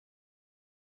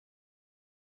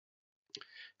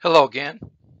Hello again.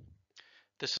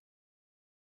 This is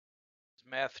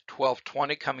Math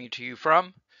 1220 coming to you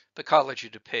from the College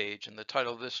of DuPage, and the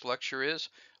title of this lecture is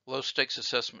Low Stakes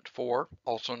Assessment 4,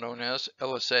 also known as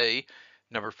LSA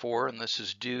number 4, and this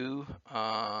is due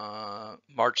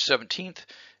March 17th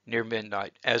near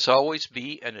midnight. As always,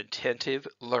 be an attentive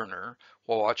learner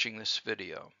while watching this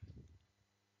video.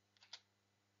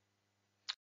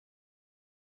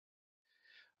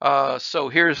 So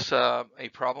here's a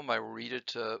problem. I will read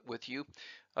it with you.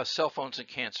 Cell phones and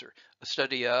cancer. A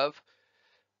study of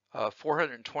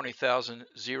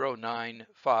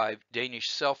 420,095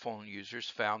 Danish cell phone users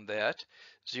found that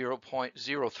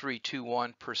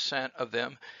 0.0321% of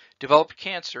them developed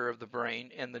cancer of the brain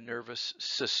and the nervous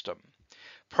system.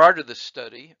 Prior to the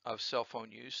study of cell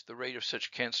phone use, the rate of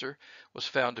such cancer was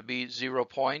found to be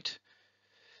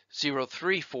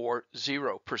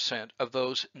 0.0340% of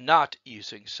those not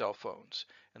using cell phones.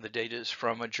 And the data is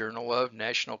from a journal of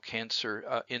National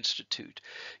Cancer Institute.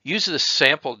 Use the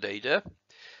sample data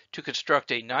to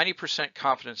construct a 90%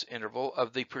 confidence interval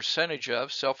of the percentage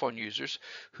of cell phone users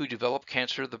who develop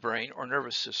cancer of the brain or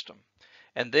nervous system.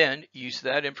 And then use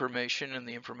that information and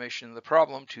the information in the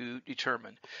problem to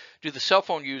determine, do the cell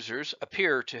phone users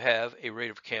appear to have a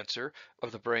rate of cancer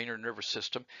of the brain or nervous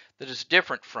system that is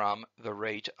different from the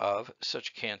rate of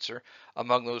such cancer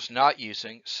among those not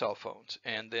using cell phones?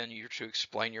 And then you're to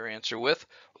explain your answer with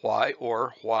why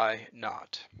or why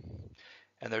not.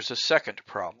 And there's a second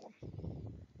problem.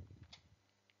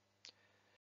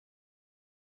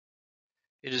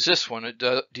 It is this one. It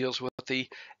deals with the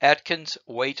Atkins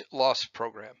weight loss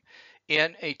program.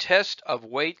 In a test of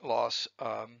weight loss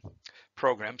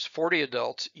programs, 40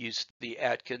 adults used the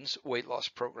Atkins weight loss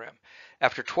program.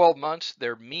 After 12 months,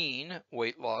 their mean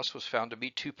weight loss was found to be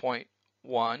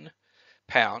 2.1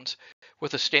 pounds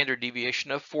with a standard deviation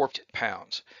of 4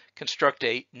 pounds. Construct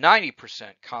a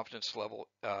 90% confidence level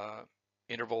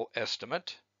interval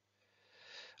estimate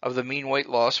of the mean weight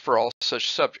loss for all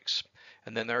such subjects.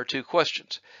 And then there are two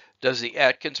questions. Does the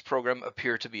Atkins program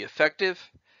appear to be effective?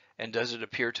 And does it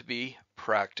appear to be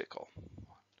practical?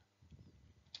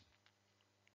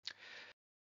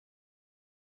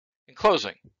 In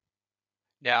closing,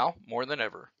 now more than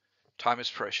ever, time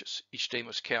is precious. Each day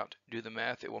must count. Do the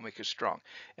math. It will make us strong.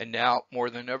 And now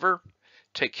more than ever,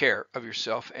 take care of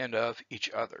yourself and of each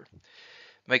other.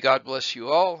 May God bless you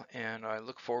all, and I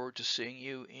look forward to seeing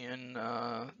you in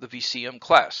the VCM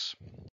class.